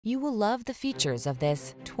You will love the features of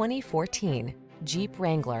this 2014 Jeep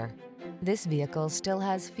Wrangler. This vehicle still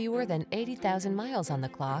has fewer than 80,000 miles on the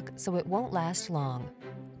clock, so it won't last long.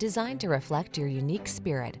 Designed to reflect your unique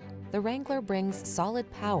spirit, the Wrangler brings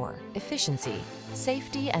solid power, efficiency,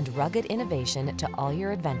 safety, and rugged innovation to all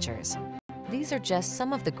your adventures. These are just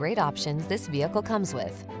some of the great options this vehicle comes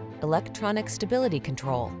with: electronic stability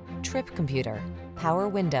control, trip computer, power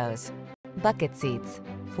windows, bucket seats,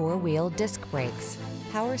 four-wheel disc brakes,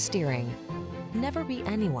 power steering. Never be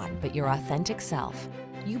anyone but your authentic self.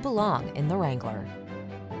 You belong in the Wrangler.